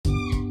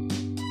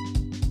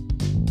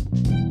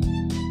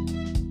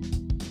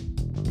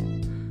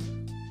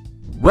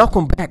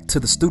Welcome back to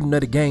the Student of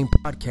the Game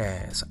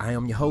podcast. I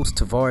am your host,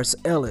 Tavares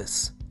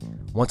Ellis.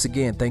 Once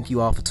again, thank you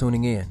all for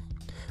tuning in.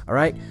 All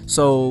right,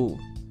 so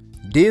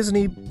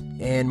Disney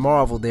and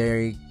Marvel,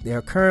 they're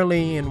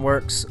currently in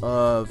works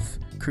of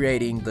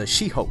creating the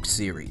She-Hulk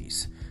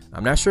series.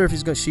 I'm not sure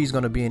if she's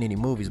going to be in any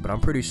movies, but I'm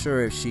pretty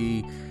sure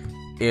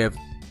if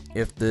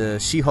the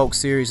She-Hulk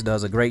series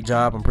does a great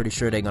job, I'm pretty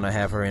sure they're going to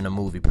have her in a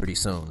movie pretty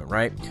soon,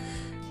 right?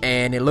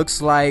 And it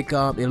looks like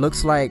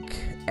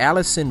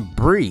Allison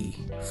Brie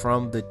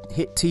from the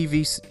hit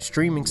TV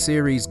streaming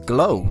series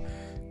Glow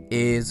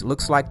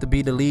looks like to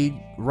be the lead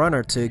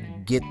runner to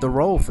get the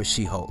role for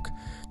She-Hulk.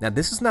 Now,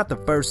 this is not the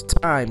first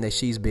time that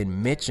she's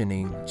been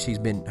mentioning.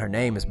 Her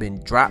name has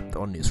been dropped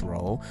on this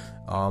role.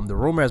 The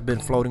rumor has been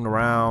floating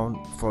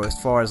around for, as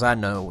far as I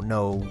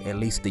know at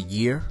least a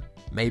year,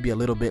 maybe a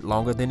little bit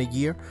longer than a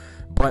year.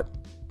 But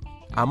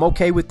I'm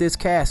okay with this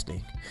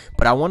casting.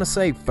 But I want to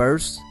say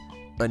first,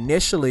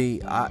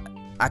 initially,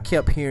 I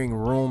kept hearing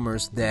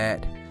rumors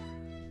that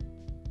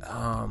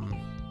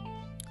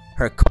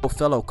her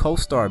fellow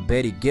co-star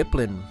Betty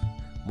Giplin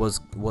was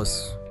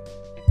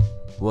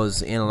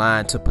in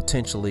line to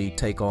potentially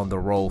take on the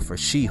role for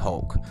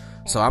She-Hulk.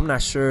 So I'm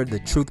not sure the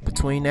truth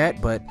between that,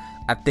 but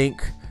I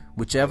think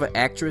whichever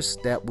actress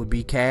that would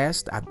be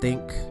cast, I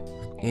think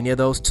any of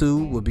those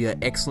two would be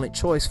an excellent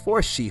choice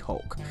for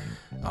She-Hulk.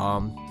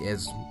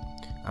 As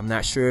I'm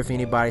not sure if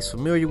anybody's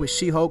familiar with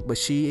She-Hulk, but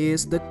she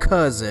is the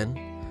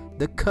cousin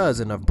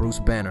of Bruce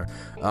Banner.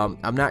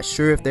 I'm not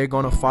sure if they're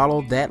going to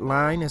follow that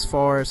line as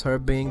far as her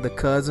being the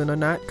cousin or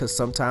not, because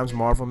sometimes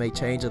Marvel may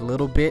change a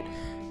little bit.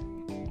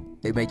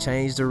 They may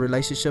change the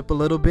relationship a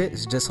little bit.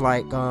 It's just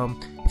like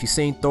if you've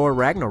seen Thor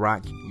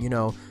Ragnarok,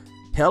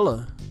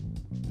 Hela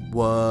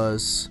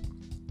was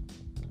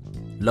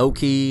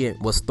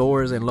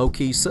Thor's and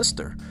Loki's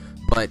sister.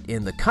 But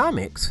in the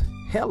comics,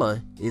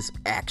 Hela is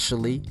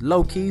actually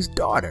Loki's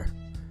daughter.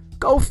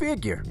 Go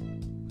figure.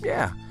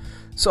 Yeah.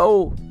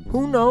 So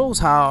who knows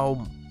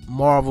how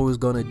Marvel is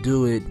going to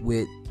do it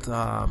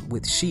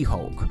with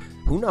She-Hulk?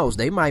 Who knows?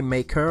 They might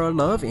make her a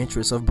love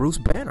interest of Bruce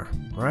Banner,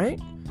 right?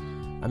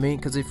 I mean,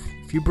 because if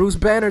you're Bruce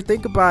Banner,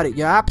 think about it.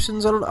 Your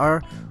options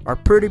are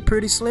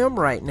pretty slim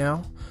right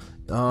now.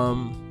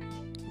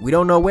 We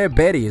don't know where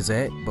Betty is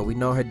at, but we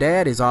know her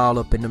dad is all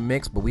up in the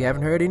mix. But we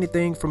haven't heard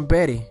anything from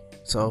Betty.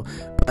 So,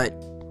 but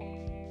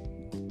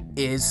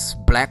is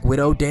Black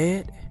Widow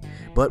dead?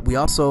 But they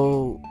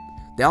also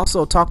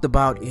talked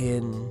about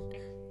in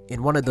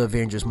one of the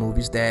Avengers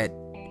movies that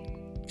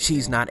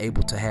she's not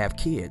able to have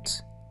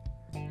kids.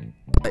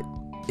 But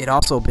it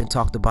also been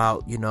talked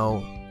about,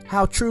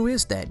 how true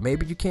is that?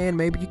 Maybe you can,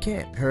 maybe you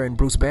can't. Her and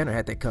Bruce Banner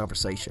had that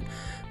conversation.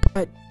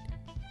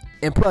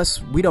 And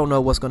plus, we don't know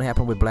what's going to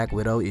happen with Black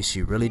Widow. Is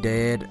she really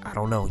dead? I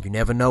don't know. You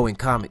never know in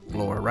comic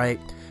lore, right?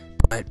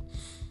 But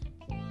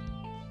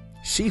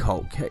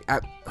She-Hulk,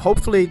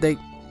 hopefully they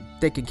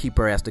can keep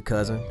her as the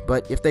cousin.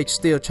 But if they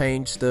still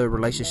change the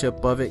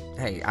relationship of it,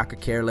 hey, I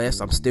could care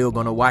less. I'm still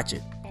going to watch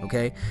it,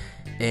 okay?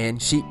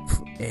 And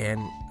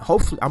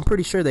hopefully, I'm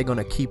pretty sure they're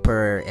gonna keep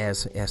her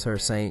as her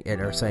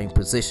same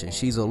position.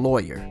 She's a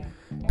lawyer,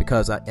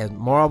 because as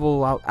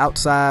Marvel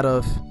outside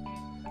of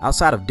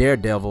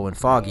Daredevil and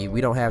Foggy,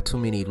 we don't have too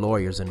many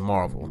lawyers in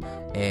Marvel,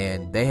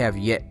 and they have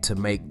yet to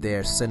make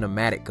their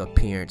cinematic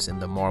appearance in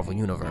the Marvel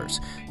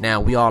universe.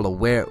 Now we all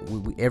aware,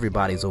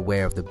 everybody's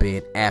aware of the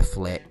Ben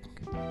Affleck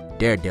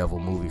Daredevil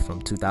movie from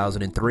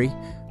 2003.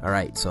 All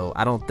right, so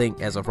I don't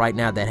think as of right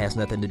now that has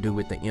nothing to do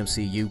with the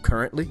MCU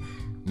currently.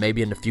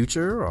 Maybe in the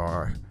future,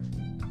 or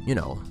in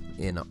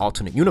an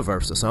alternate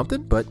universe or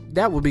something, but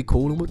that would be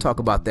cool, and we'll talk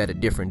about that a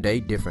different day,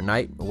 different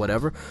night, or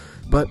whatever.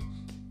 But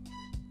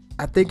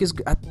I think it's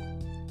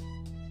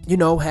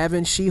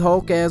having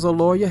She-Hulk as a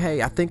lawyer.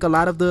 Hey, I think a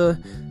lot of the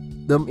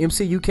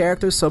MCU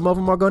characters, some of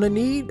them are going to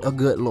need a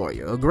good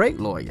lawyer, a great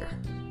lawyer.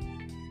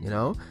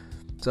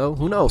 So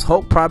who knows?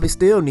 Hulk probably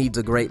still needs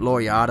a great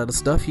lawyer out of the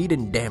stuff he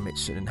didn't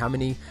damage and how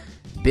many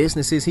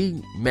businesses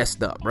he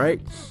messed up, right?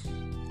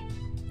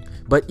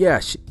 But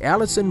yeah,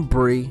 Allison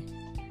Brie,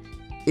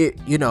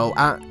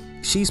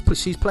 she's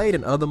played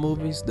in other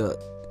movies. The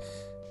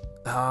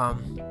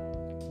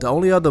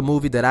only other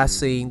movie that I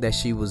seen that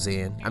she was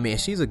in, I mean,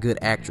 she's a good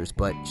actress,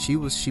 but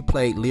she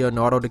played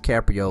Leonardo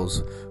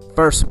DiCaprio's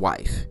first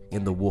wife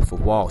in The Wolf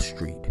of Wall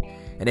Street.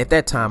 And at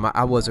that time,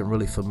 I wasn't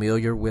really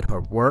familiar with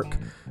her work,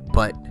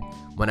 but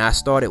when I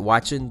started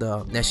watching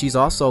now she's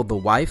also the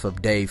wife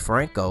of Dave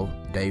Franco,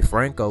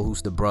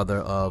 who's the brother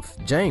of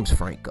James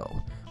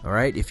Franco. All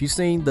right, if you've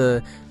seen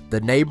the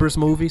Neighbors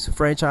movies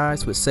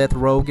franchise with Seth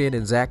Rogen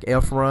and Zac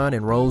Efron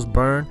and Rose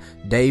Byrne,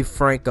 Dave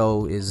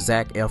Franco is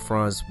Zac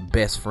Efron's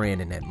best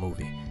friend in that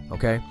movie.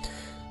 Okay,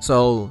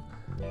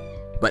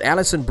 but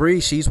Allison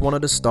Brie, she's one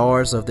of the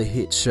stars of the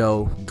hit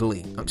show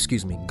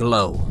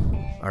Glow.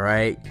 All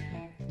right,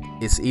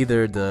 it's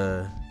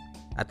either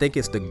I think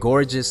it's the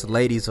Gorgeous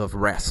Ladies of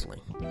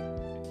Wrestling,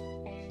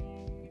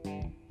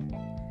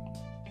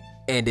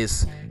 and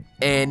it's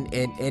and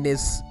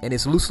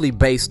it's loosely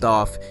based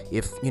off,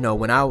 if you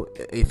know,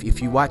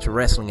 if you watch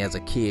wrestling as a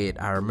kid,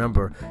 I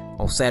remember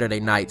on Saturday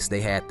nights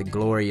they had the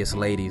Glorious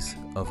Ladies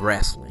of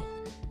Wrestling.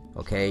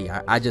 Okay,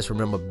 I just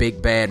remember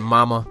Big Bad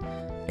Mama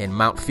and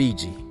Mount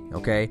Fiji.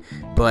 Okay,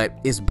 but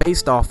it's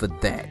based off of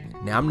that.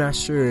 Now I'm not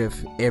sure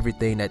if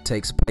everything that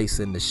takes place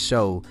in the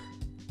show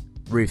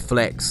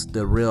reflects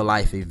the real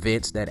life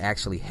events that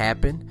actually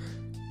happen.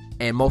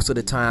 And most of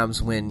the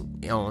times when,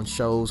 you know, on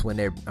shows, when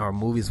they're, or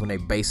movies, when they're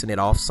basing it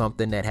off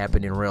something that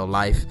happened in real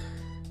life,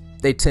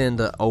 they tend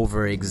to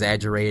over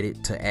exaggerate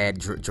it to add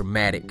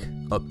dramatic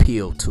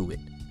appeal to it,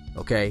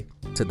 okay,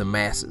 to the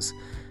masses.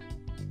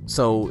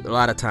 So a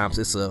lot of times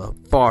it's a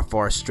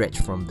far stretch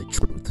from the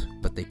truth,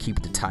 but they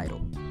keep the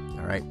title,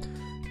 all right.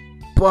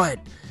 But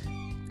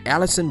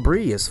Allison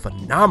Brie is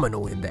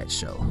phenomenal in that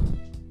show,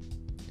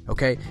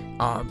 okay.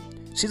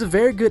 She's a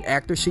very good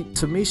actor.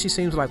 To me, she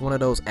seems like one of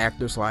those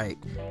actors, like,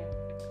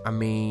 I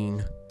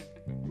mean,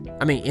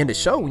 in the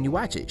show, when you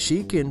watch it,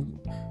 she's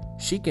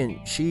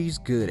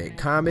good at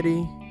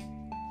comedy,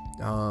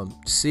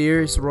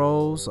 serious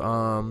roles,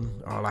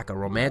 or like a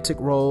romantic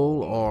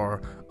role,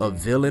 or a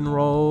villain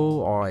role,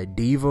 or a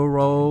diva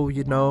role,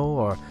 you know,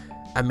 or,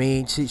 I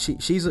mean,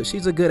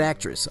 she's a good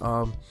actress.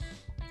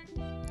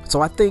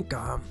 So I think,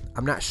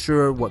 I'm not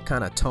sure what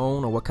kind of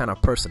tone or what kind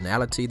of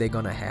personality they're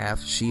gonna have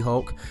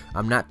She-Hulk.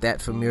 I'm not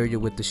that familiar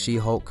with the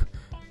She-Hulk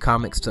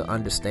comics to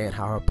understand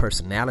how her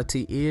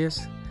personality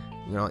is.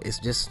 You know, it's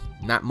just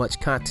not much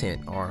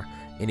content or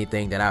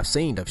anything that I've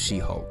seen of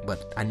She-Hulk,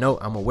 but I'm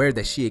aware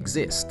that she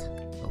exists.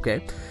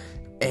 Okay,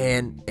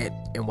 and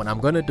what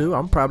I'm gonna do,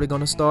 I'm probably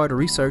gonna start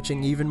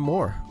researching even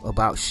more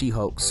about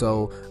She-Hulk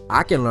so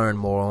I can learn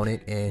more on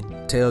it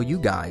and tell you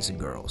guys and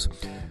girls.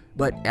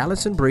 But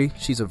Allison Brie,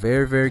 she's a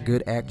very, very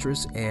good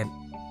actress, and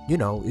you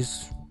know,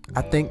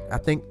 I think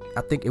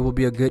it will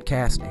be a good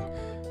casting.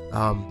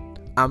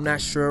 I'm not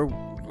sure,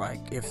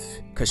 like,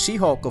 because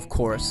She-Hulk, of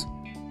course,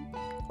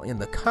 in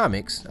the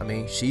comics, I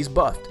mean, she's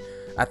buffed.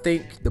 I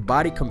think the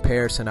body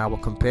comparison I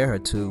would compare her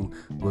to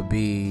would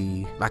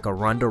be like a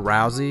Ronda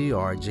Rousey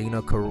or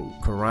Gina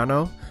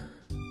Carano.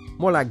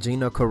 More like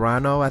Gina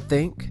Carano, I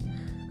think.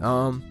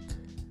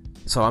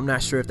 So I'm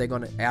not sure if they're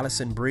gonna.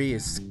 Allison Brie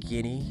is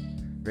skinny,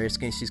 very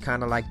skinny. She's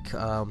kind of like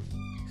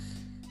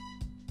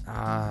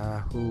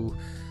I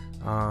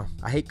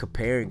hate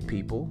comparing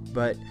people,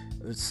 but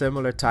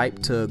similar type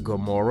to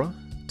Gamora,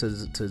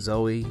 to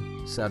Zoe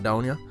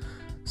Saldana,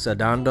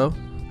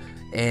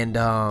 and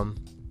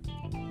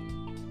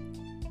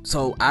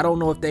so I don't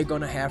know if they're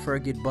gonna have her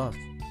get buff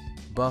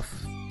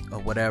or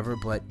whatever,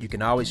 but you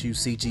can always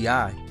use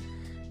CGI.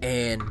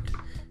 And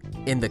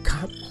in the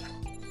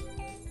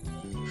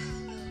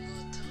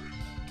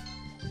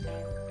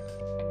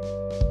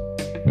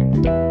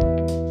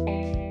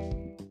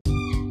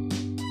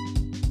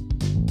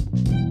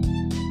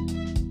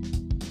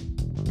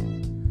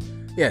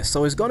yeah,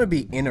 so it's gonna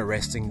be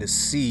interesting to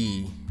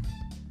see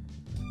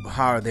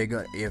how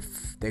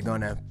if they're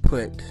gonna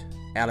put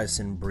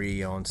Allison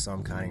Brie on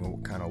some kind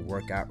of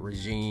workout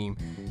regime,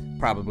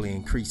 probably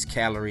increase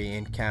calorie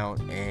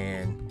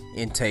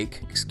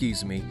intake,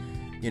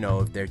 you know,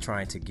 if they're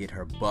trying to get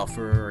her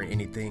buffer or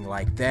anything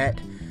like that.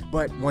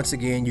 But once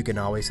again, you can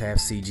always have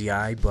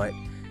CGI. But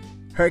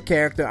her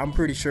character, I'm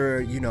pretty sure,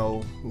 you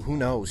know, who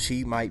knows,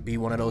 she might be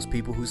one of those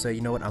people who say,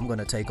 you know what, I'm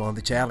gonna take on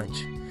the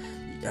challenge.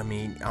 I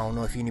mean, I don't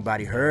know if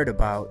anybody heard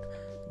about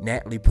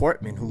Natalie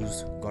Portman,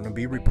 who's going to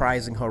be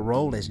reprising her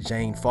role as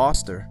Jane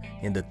Foster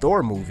in the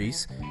Thor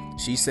movies.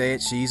 She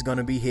said she's going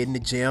to be hitting the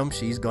gym.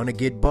 She's going to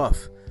get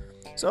buff.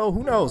 So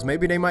who knows?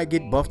 Maybe they might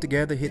get buff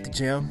together, hit the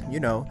gym, you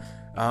know.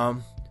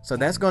 So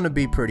that's going to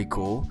be pretty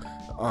cool.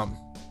 A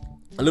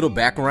little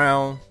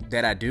background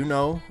that I do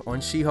know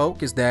on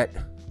She-Hulk is that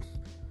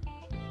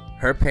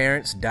her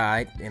parents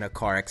died in a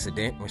car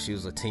accident when she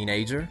was a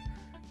teenager.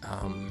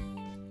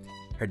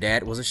 Her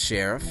dad was a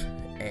sheriff,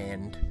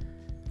 and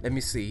let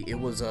me see, it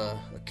was a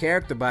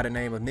character by the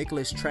name of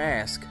Nicholas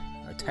Trask.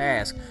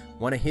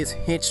 One of his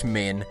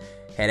henchmen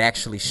had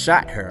actually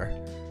shot her,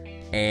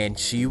 and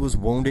she was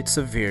wounded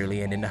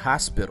severely and in the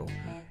hospital,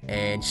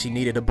 and she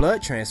needed a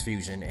blood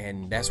transfusion,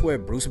 and that's where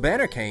Bruce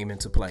Banner came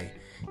into play.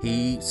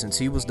 Since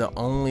he was the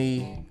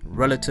only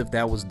relative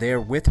that was there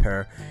with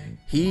her,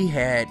 he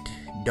had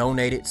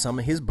donated some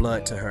of his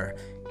blood to her,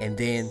 and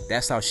then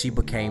that's how she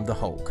became the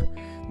Hulk.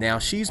 Now,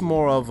 she's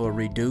more of a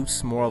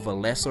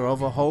lesser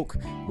of a Hulk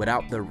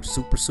without the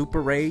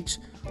super rage.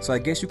 So I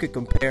guess you could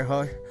compare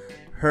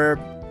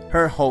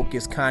her Hulk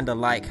is kind of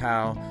like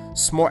how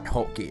Smart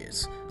Hulk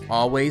is.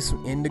 Always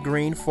in the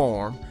green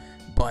form,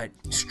 but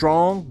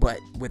strong, but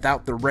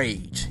without the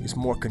rage. It's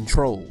more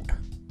controlled.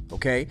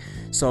 Okay?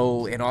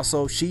 So, and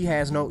also she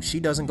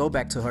doesn't go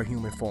back to her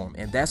human form,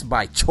 and that's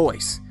by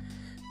choice.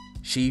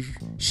 She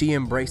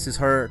embraces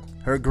her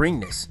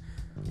greenness.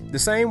 The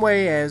same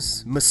way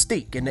as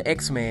Mystique and the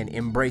X-Men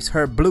embrace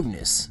her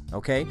blueness,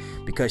 okay?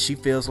 Because she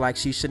feels like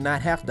she should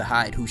not have to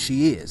hide who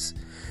she is.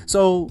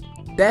 So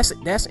that's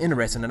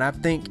interesting, and I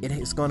think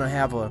it's going to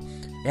have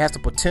It has the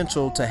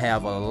potential to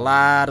have a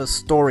lot of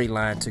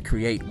storyline to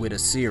create with a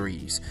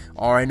series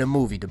or in a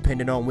movie,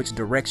 depending on which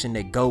direction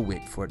they go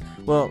with.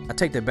 Well, I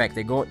take that back.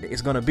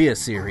 It's going to be a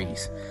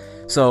series.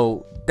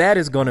 So that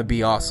is going to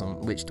be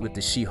awesome with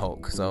the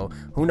She-Hulk. So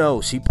who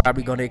knows? She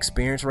probably going to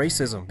experience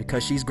racism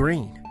because she's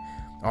green,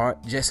 or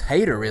just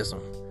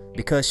haterism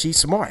because she's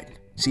smart.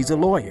 She's a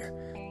lawyer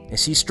and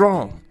she's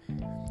strong.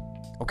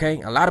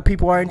 Okay, a lot of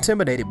people are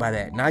intimidated by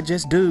that. Not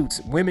just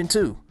dudes, women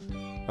too.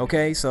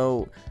 Okay,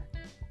 so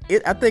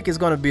I think it's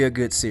gonna be a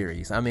good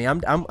series. I mean,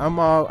 I'm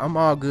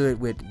all good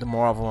with the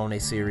Marvel on a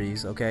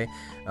series. Okay,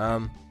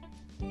 I'm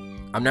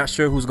not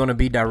sure who's gonna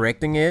be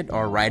directing it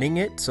or writing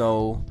it,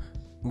 so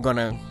I'm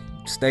gonna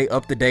stay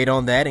up to date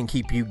on that and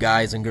keep you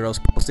guys and girls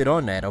posted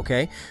on that.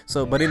 Okay,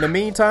 so but in the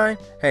meantime,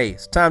 hey,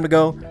 it's time to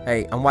go.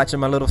 Hey, I'm watching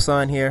my little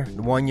son here,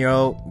 the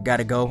 1-year-old.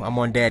 Gotta go. I'm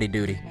on daddy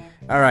duty.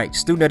 All right,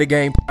 Student of the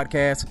Game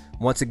podcast.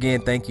 Once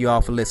again, thank you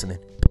all for listening.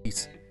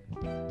 Peace.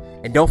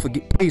 And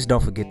please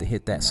don't forget to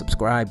hit that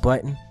subscribe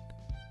button.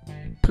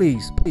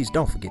 Please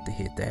don't forget to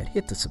hit that.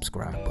 Hit the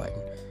subscribe button.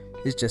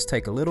 It just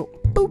take a little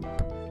boop.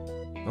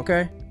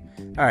 Okay?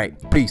 All right,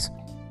 peace.